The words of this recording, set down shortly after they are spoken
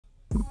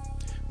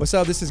What's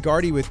up? This is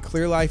Gardy with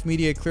Clear Life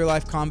Media, Clear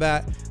Life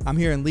Combat. I'm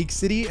here in Leak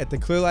City at the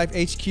Clear Life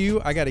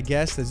HQ. I got a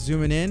guest that's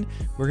zooming in.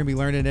 We're going to be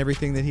learning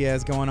everything that he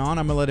has going on.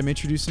 I'm going to let him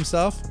introduce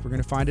himself. We're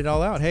going to find it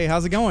all out. Hey,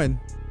 how's it going?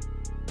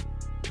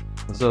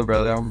 What's up,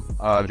 brother?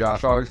 I'm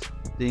Josh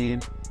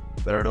Augustine,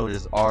 better known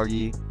as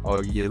Augie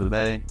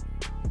MMA.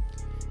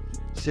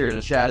 Just here to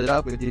chat it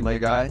up with you, my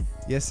guy.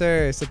 Yes,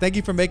 sir. So thank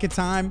you for making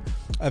time.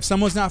 If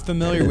someone's not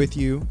familiar with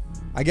you,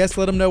 I guess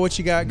let them know what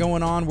you got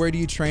going on. Where do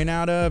you train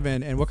out of,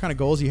 and what kind of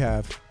goals you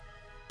have?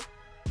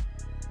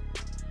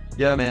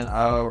 Yeah, man.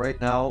 Right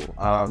now,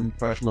 I'm a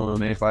professional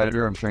MMA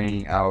fighter. I'm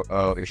training out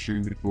of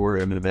Xtreme Couture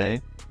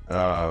MMA.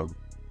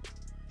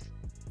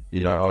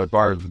 As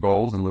far as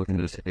goals and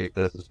looking to take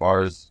this as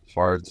far as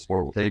the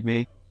sport will take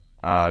me.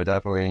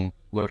 Definitely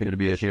looking to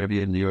be a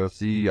champion in the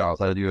UFC,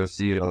 outside of the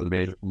UFC, and other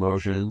major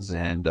promotions,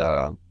 and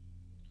I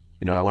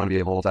want to be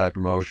a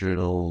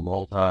multi-promotional,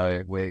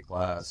 multi-weight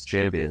class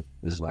champion.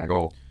 This is my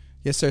goal.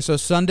 Yes, sir. So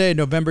Sunday,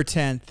 November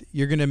 10th,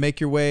 you're going to make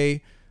your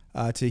way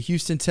to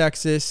Houston,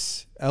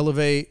 Texas,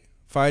 Elevate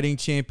Fighting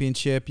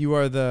Championship. You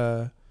are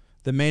the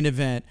main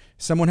event.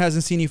 Someone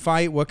hasn't seen you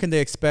fight. What can they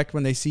expect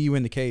when they see you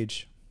in the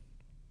cage?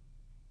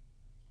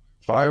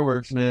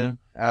 Fireworks, man.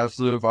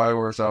 Absolute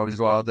fireworks. I always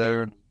go out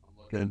there and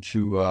I'm looking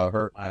to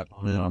hurt my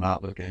opponent. I'm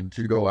not looking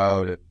to go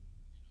out and,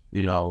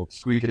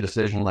 squeak a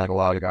decision like a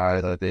lot of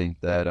guys. I think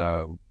that,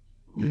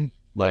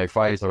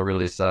 fights are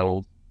really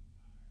settled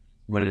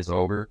when it's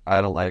over. I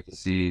don't like to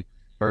see,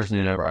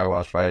 personally, whenever I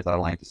watch fights, I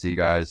don't like to see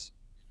guys,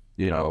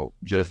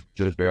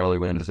 just barely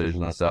win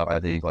decisions and stuff. I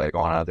think, going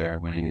out there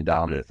and winning in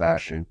dominant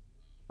fashion,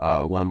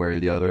 one way or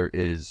the other,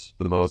 is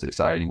the most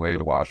exciting way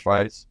to watch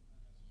fights.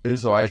 And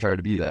so I try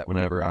to be that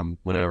whenever I'm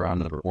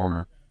the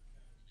performer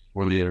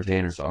or the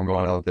entertainer. So I'm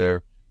going out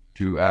there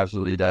to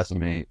absolutely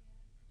decimate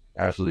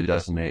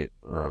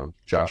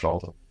Josh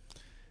Altum.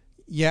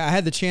 Yeah, I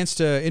had the chance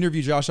to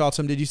interview Josh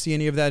Altum. Did you see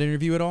any of that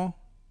interview at all?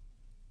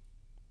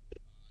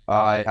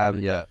 I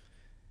haven't yet.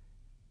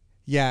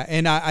 Yeah,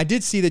 and I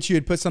did see that you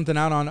had put something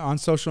out on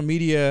social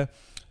media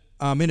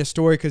in a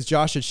story because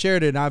Josh had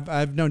shared it. And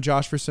I've known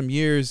Josh for some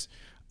years,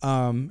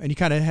 and you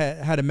kind of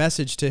had a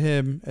message to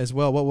him as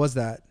well. What was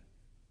that?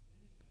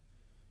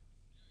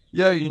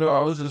 Yeah,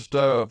 I was just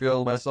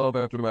feeling myself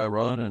after my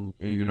run, and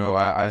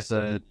I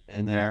said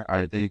in there,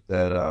 I think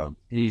that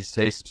he's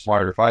tasted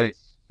smarter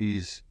fights.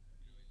 He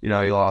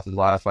lost his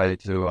last fight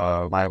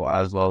to Michael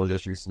as well.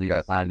 Just recently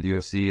got signed to the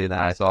UFC, and then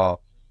I saw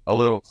a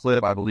little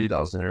clip. I believe that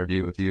was an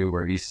interview with you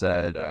where he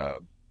said,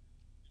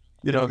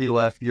 he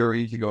left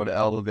Fury to go to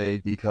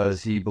Elevate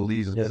because he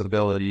believes in his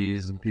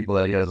abilities and people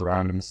that he has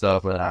around him and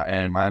stuff.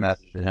 And my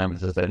message to him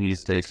is just that he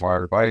needs to take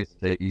smarter fights,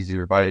 take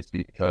easier fights,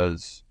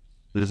 because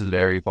this is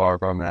very far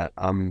from that.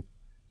 I'm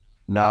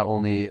not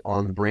only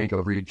on the brink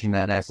of reaching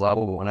that next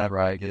level, but whenever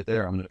I get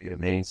there, I'm going to be a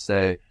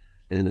mainstay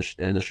in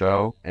the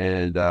show,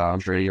 and I'm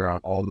training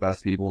around all the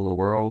best people in the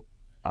world.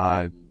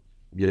 I'm,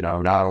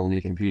 not only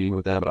competing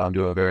with them, but I'm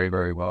doing very,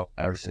 very well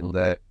every single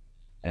day,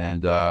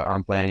 and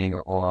I'm planning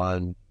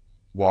on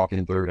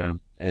walking through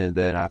them, and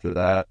then after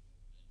that,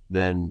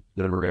 then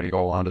we're going to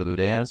go on to the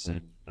dance,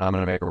 and I'm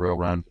going to make a real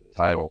run for the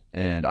title.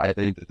 And I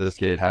think that this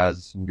kid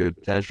has some good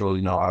potential.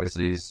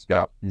 Obviously he's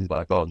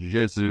black belt in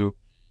jiu-jitsu,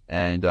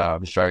 and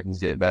his striking's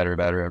getting better and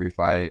better every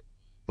fight.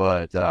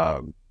 But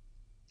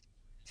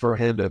for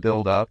him to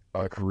build up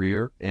a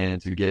career and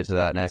to get to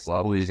that next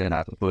level, he's going to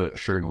have to put a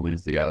string of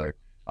wins together.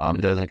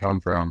 It doesn't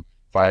come from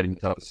fighting the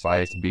toughest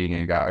fights and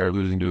beating a guy or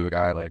losing to a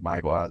guy like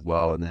Michael as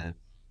well, and then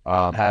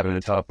having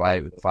a tough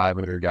fight with the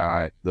 500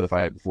 guy the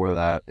fight before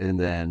that, and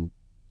then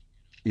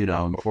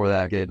before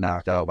that, get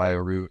knocked out by a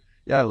Root.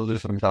 Yeah, those are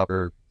some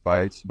tougher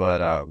fights,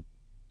 but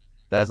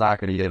that's not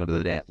going to get him to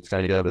the dance. It's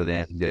going to get him to the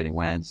dance and getting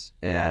wins.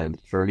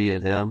 And for me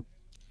and him,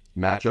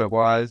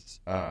 matchup-wise,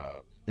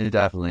 it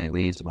definitely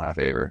leans to my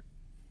favor.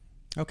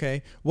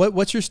 Okay.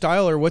 What's your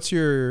style, or what's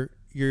your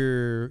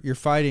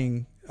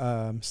fighting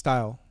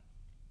style?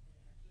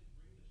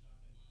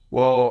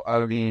 Well,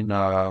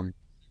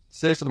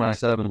 6 of my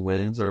 7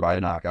 wins are by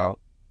knockout,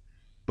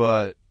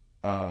 but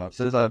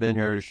since I've been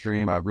here at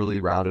Xtreme, I've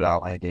really rounded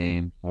out my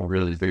game. I've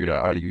really figured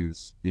out how to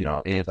use,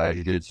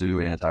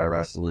 anti-jiu-jitsu,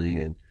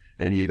 anti-wrestling,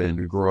 and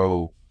even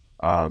grow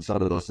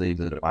some of those things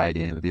into my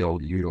game and be able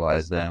to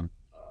utilize them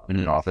in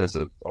an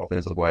offensive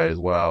way as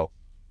well.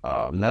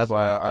 And that's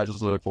why I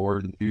just look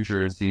forward to the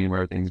future and seeing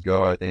where things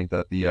go. I think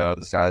that the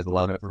sky's the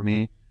limit for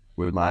me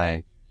with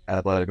my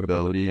athletic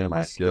ability and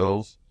my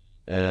skills.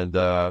 And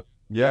I'm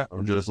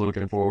just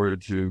looking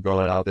forward to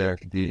going out there and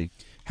competing.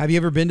 Have you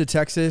ever been to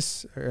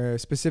Texas,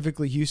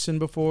 specifically Houston,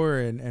 before,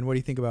 and what do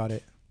you think about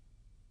it?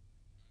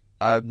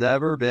 I've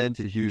never been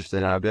to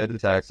Houston. I've been to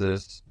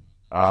Texas.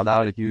 I'm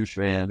not a huge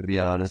fan, to be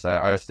honest.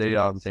 I stayed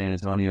out in San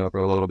Antonio for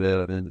a little bit.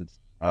 I've been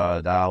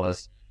to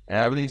Dallas. And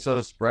everything's sort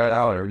of spread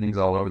out. Everything's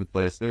all over the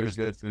place. There's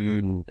good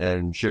food,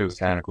 and shit was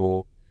kind of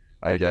cool,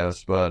 I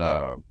guess. But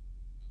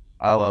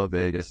I love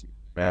Vegas.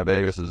 Man,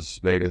 Vegas is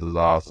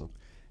awesome.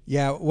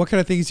 Yeah. What kind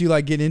of things do you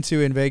like getting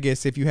into in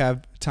Vegas if you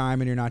have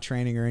time and you're not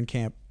training or in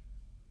camp?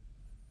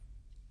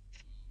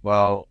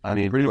 Well, I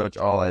mean, pretty much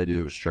all I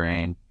do is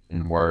train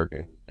and work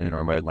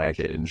and ride my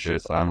kid and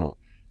shit. So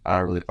I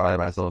don't really find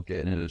myself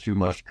getting into too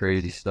much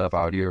crazy stuff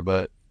out here.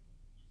 But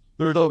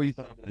there's always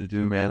something to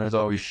do, man. There's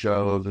always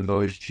shows. There's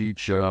always cheap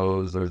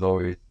shows. There's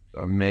always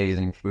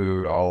amazing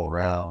food all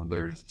around.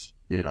 There's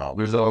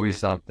always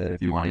something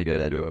if you want to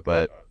get into it.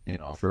 But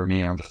for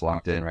me, I'm just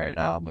locked in right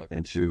now. I'm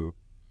looking to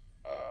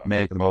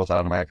make the most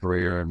out of my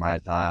career and my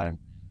time,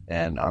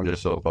 and I'm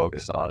just so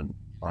focused on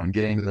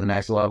getting to the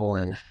next level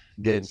and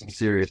getting some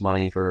serious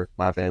money for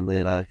my family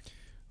and I.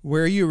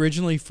 Where are you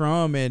originally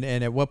from, and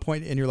at what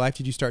point in your life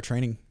did you start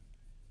training?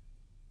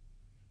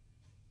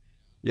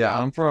 Yeah,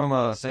 I'm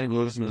from St.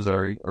 Louis,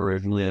 Missouri,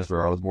 originally. That's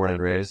where I was born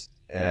and raised.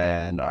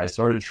 And I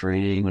started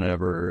training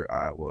whenever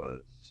I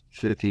was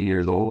 15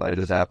 years old. I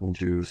just happened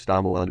to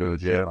stumble into a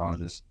gym.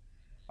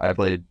 I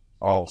played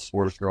all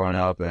sports growing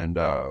up, and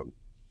I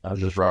was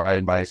just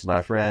riding bikes with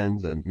my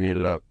friends, and we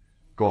ended up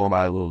going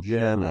by a little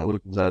gym. And I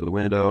looked inside the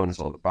window and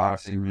saw the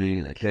boxing ring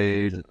and the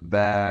cage and the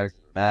bags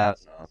and the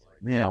mats. And I was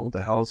like, man, what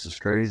the hell? This is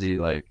crazy.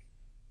 Like,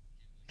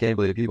 can't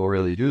believe people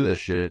really do this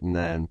shit. And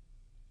then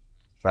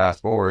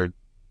fast forward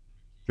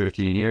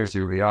 15 years,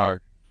 here we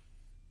are.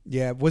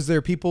 Yeah. Was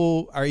there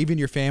people, or even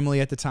your family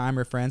at the time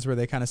or friends, were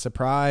they kind of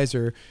surprised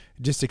or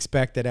just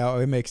expect that, oh,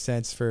 it makes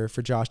sense for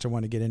Josh to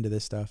want to get into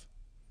this stuff?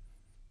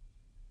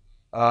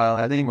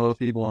 I think most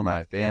people in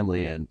my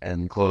family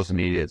and close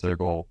immediate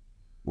circle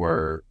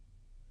were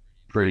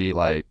pretty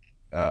like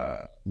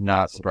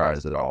not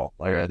surprised at all.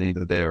 Like I think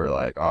that they were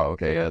like, oh,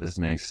 okay, yeah, this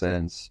makes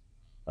sense.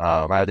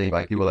 I think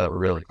like people that were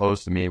really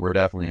close to me were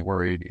definitely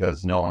worried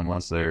because no one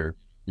wants their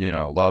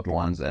loved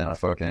ones in a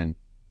fucking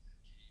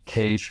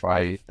cage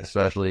fight,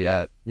 especially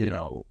at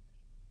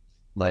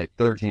like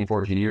 13,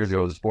 14 years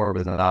ago. The sport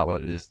was not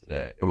what it is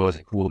today. It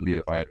wasn't cool to be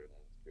a fighter.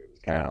 It was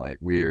kind of like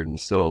weird and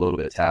still a little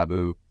bit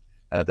taboo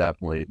at that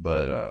point.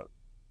 But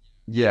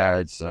yeah,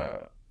 it's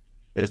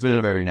been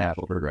a very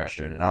natural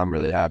progression, and I'm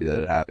really happy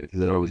that it happened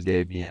because it always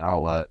gave me an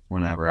outlet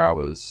whenever I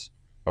was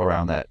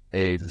around that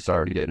age and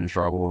started getting in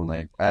trouble. And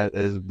like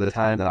as the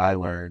time that I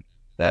learned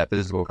that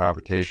physical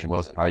confrontation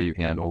wasn't how you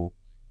handle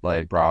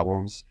like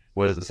problems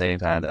was the same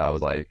time that I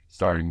was like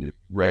starting to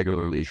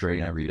regularly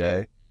train every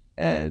day,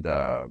 and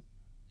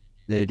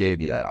it gave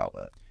me that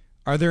outlet.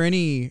 Are there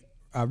any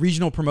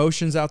regional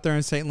promotions out there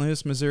in St.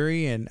 Louis,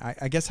 Missouri? And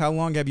I guess how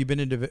long have you been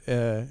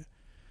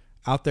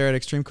out there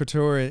at Xtreme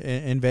Couture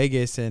in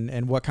Vegas,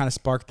 and what kind of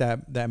sparked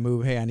that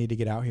move? Hey, I need to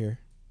get out here.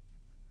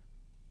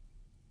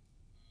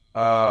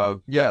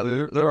 Yeah,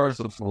 there are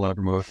some smaller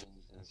promotions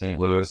in St.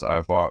 Louis.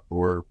 I fought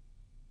for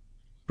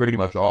pretty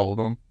much all of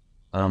them.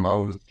 I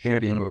was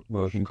champion of a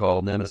promotion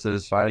called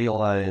Nemesis Fighting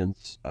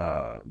Alliance,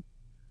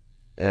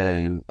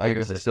 and I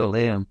guess I still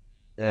am.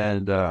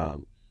 And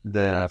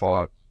then I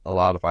fought a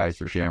lot of fights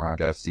for Shamrock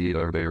FC,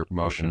 their bigger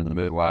promotion in the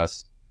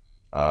Midwest.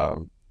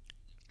 Um,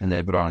 and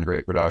they put on a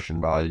great production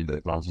value.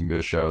 They put on some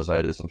good shows.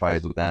 I did some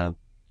fights with them.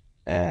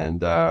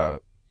 And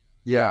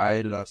yeah, I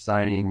ended up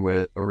signing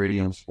with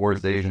Iridium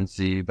Sports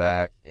Agency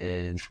back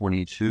in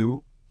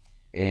 22.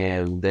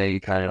 And they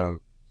kind of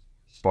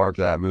sparked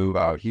that move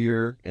out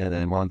here. And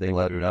then one thing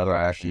led to another.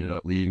 I actually ended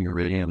up leaving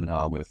Iridium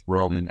with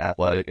Roman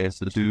Athletic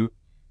Institute.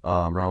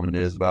 Roman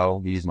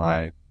Isbell, he's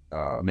my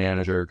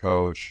manager,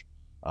 coach,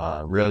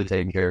 really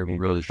taking care of me,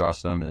 really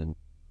trust him. And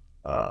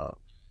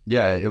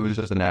yeah, it was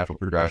just a natural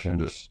progression.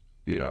 Just,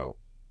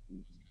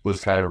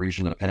 was kind of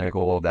reaching the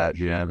pinnacle of that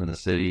gym in the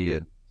city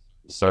and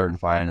starting to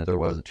find that there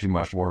wasn't too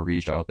much more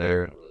reach out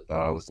there. I really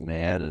thought I was the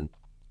man, and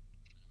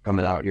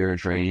coming out here and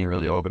training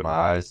really opened my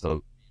eyes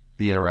to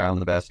being around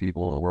the best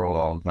people in the world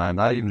all the time.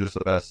 Not even just the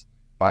best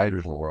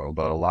fighters in the world,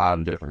 but a lot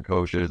of different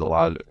coaches, a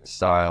lot of different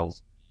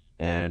styles,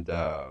 and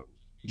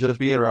just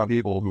being around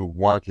people who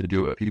want to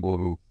do it, people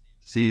who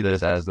see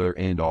this as their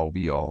end all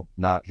be all,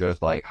 not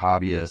just like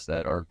hobbyists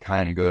that are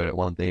kind of good at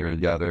one thing or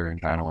the other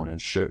and kind of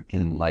want to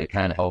can like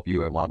kind of help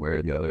you in one way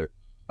or the other.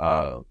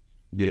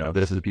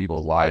 This is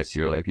people's lives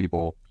here. Like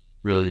people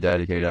really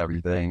dedicate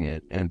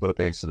everything and put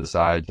things to the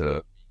side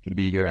to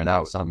be here. And that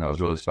was something that was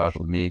really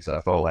special to me because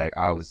I felt like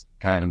I was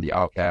kind of the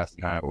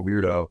outcast, kind of a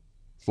weirdo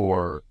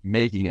for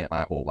making it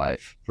my whole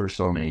life for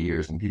so many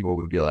years. And people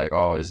would be like,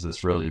 oh, is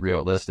this really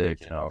realistic?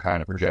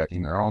 Kind of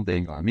projecting their own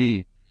things on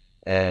me.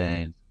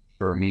 And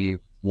for me,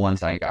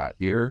 once I got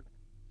here,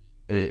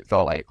 it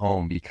felt like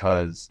home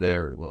because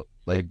they're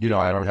like,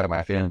 I don't have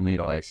my family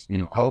to like,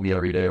 help me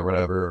every day or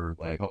whatever, or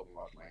like help me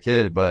watch my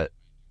kid, but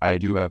I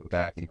do have a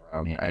backing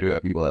around me. I do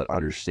have people that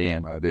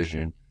understand my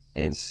vision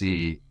and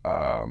see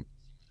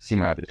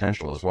my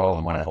potential as well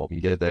and want to help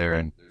me get there.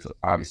 And there's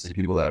obviously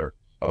people that are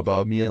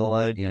above me in the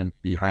line and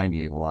behind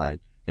me in the line,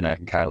 and I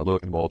can kind of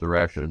look in both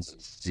directions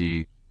and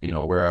see,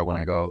 where I want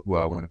to go, who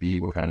I want to be,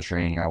 what kind of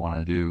training I want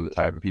to do, the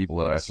type of people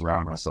that I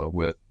surround myself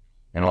with,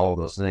 and all of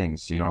those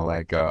things.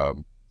 Like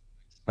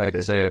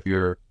they say, if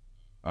you're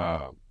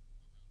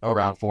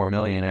around 4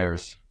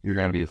 millionaires, you're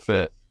going to be a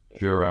fit.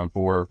 If you're around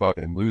 4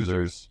 fucking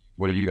losers,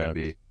 what are you going to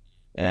be?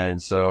 And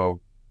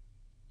so,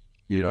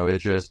 it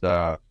just,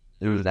 it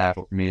was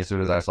natural for me. As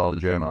soon as I saw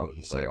the gym, I was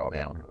just like, oh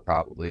man, I'm gonna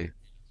probably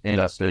end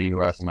up spending the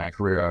rest of my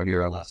career out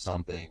here unless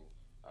something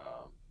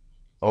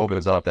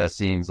opens up that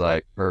seems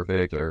like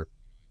perfect, or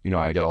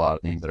I get a lot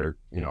of things that are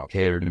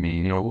catered to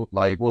me.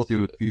 Like we'll see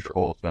what the future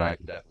holds, but I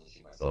can definitely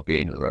see myself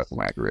being here the rest of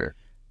my career.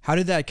 How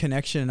did that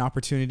connection and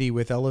opportunity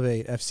with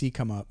Elevate FC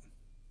come up?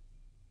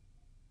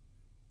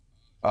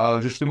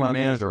 Just through my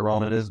manager,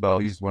 Roman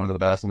Isbell. He's one of the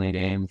best in the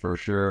game for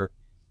sure.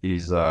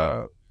 He's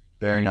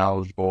very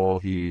knowledgeable.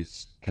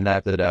 He's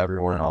connected to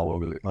everyone all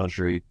over the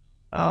country.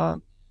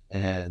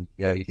 And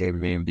yeah, he gave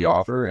me the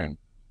offer, and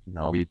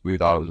we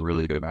thought it was a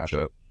really good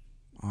matchup.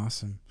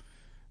 Awesome.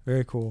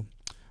 Very cool.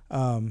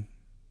 Man,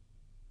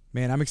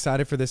 I'm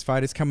excited for this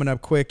fight. It's coming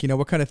up quick.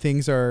 What kind of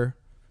things are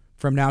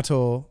from now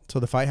till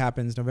the fight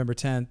happens, November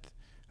 10th?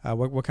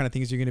 What kind of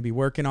things you're going to be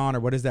working on, or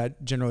what does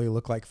that generally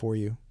look like for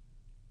you?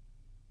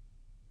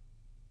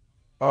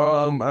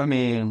 I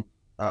mean,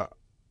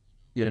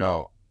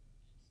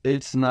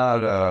 it's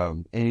not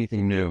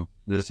anything new.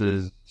 This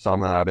is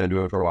something that I've been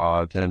doing for a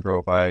while. 10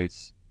 pro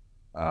fights,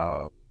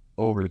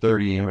 over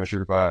 30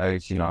 amateur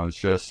fights. It's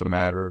just a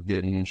matter of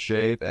getting in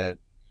shape. And,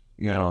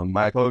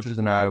 my coaches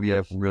and I, we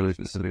have some really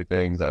specific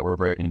things that we're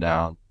breaking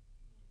down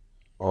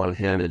on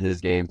him and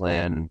his game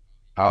plan and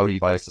how he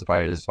likes to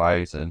fight his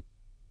fights. And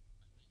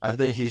I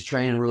think he's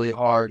training really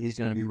hard. He's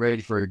going to be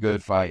ready for a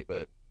good fight,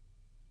 but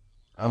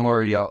I'm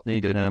already out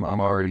thinking him. I'm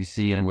already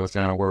seeing what's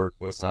going to work,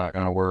 what's not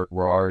going to work.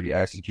 We're already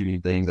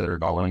executing things that are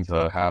going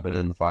to happen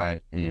in the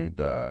fight. And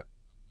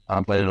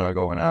I'm planning on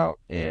going out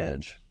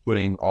and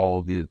putting all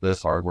of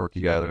this hard work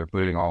together,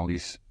 putting all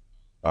these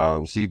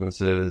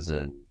sequences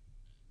and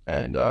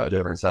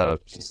different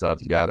setups and stuff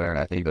together. And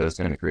I think that it's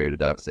going to create a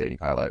devastating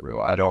highlight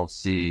reel. I don't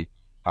see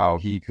how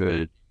he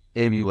could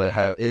emulate.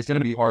 It's going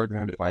to be hard for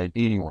him to find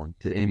anyone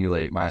to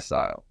emulate my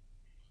style.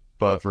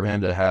 But for him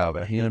to have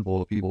a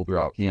handful of people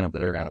throughout camp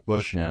that are going to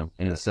push him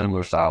in a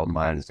similar style of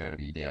mine is going to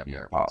be damn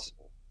near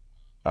impossible.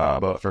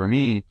 But for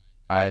me,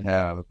 I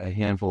have a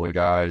handful of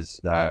guys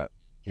that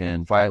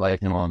can fight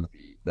like him on the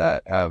feet,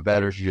 that have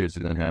better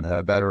jiu-jitsu than him, that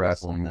have better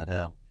wrestling than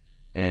him.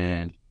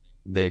 And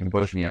they can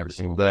push me every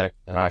single day.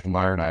 And I can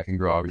learn, I can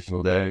grow every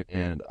single day.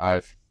 And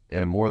I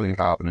am more than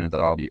confident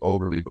that I'll be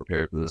overly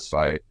prepared for this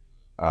fight.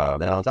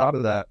 And on top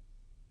of that,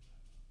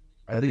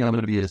 I think I'm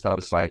going to be his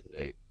toughest fight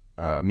today.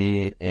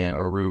 Me and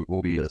Arut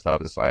will be his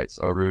toughest fights.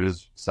 Arut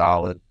is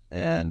solid,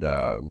 and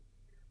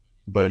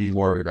but he's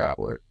more of a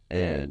grappler.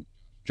 And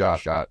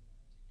Josh got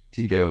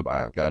TKO'd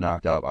by him, got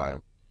knocked out by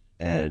him.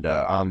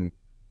 And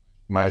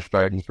my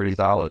striking's pretty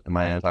solid, and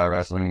my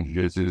anti-wrestling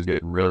jiu-jitsu is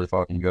getting really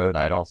fucking good.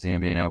 I don't see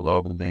him being able to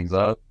open things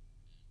up.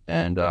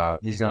 And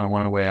he's gonna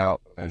want a way out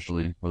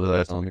eventually, whether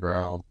that's on the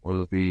ground or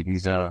the feet.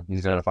 He's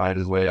gonna find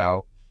his way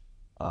out,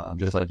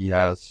 just like he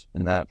has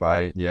in that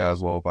fight. The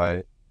Aswell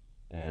fight,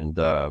 and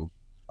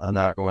I'm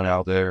not going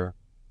out there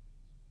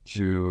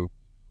to,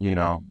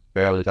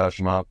 barely touch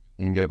him up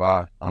and get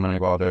by. I'm going to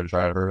go out there to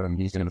try to hurt him.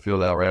 He's going to feel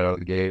that right out of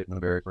the gate in the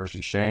very first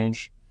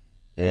exchange.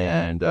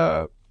 And,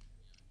 I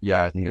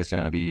think it's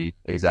going to be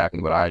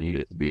exactly what I need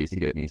it to be to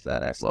get me to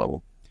that next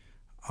level.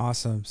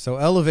 Awesome. So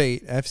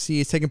Elevate FC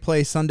is taking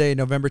place Sunday,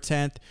 November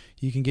 10th.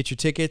 You can get your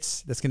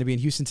tickets. That's going to be in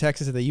Houston,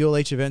 Texas at the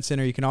ULH Event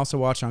Center. You can also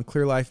watch on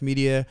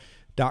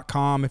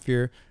clearlifemedia.com if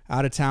you're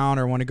out of town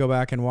or want to go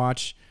back and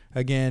watch.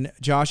 Again,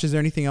 Josh, is there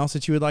anything else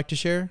that you would like to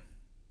share?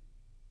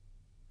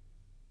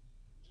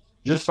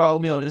 Just follow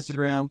me on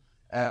Instagram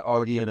at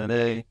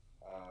RDMMA.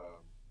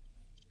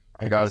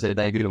 I got to say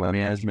thank you to my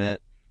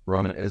management,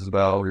 Roman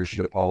Isabel,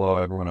 Rashida Paulo,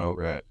 everyone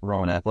over at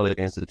Roman Athletic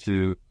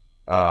Institute.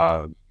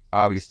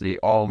 Obviously,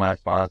 all my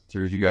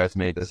sponsors, you guys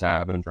made this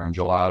happen, from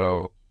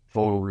Gelato,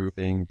 Photo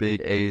Roofing,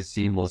 Big A's,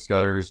 Seamless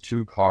Gutters,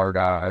 2 Car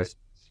Guys,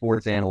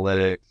 Sports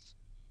Analytics.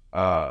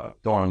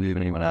 Don't want to leave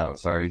anyone out,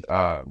 sorry.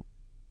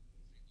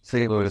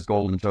 St. Louis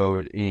Golden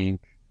Toad Inc.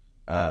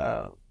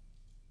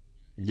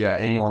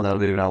 Anyone that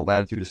live out,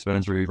 Latitude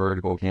Dispensary,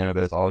 Vertical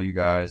Cannabis, all you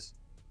guys.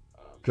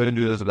 Couldn't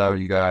do this without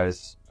you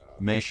guys.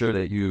 Make sure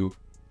that you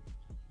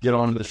get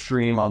onto the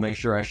stream. I'll make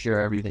sure I share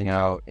everything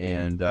out.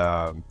 And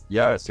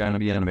it's going to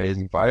be an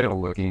amazing fight.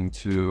 I'm looking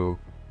to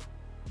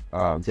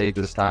take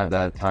this time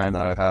that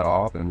I've had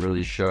off and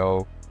really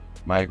show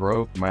my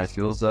growth, my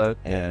skill set,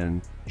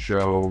 and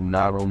show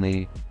not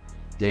only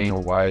Dana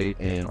White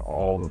and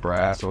all the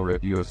brass over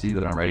at UFC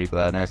that I'm ready for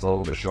that next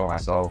level, but show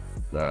myself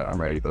that I'm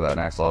ready for that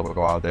next level.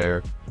 Go out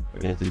there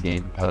against the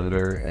game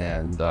competitor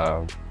and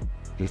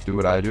just do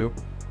what I do,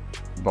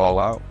 ball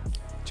out.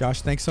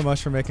 Josh, thanks so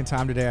much for making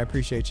time today. I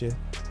appreciate you.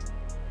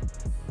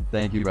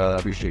 Thank you, brother. I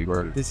appreciate you,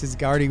 brother. This is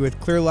Gardy with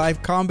Clear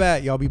Life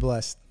Combat. Y'all be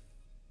blessed.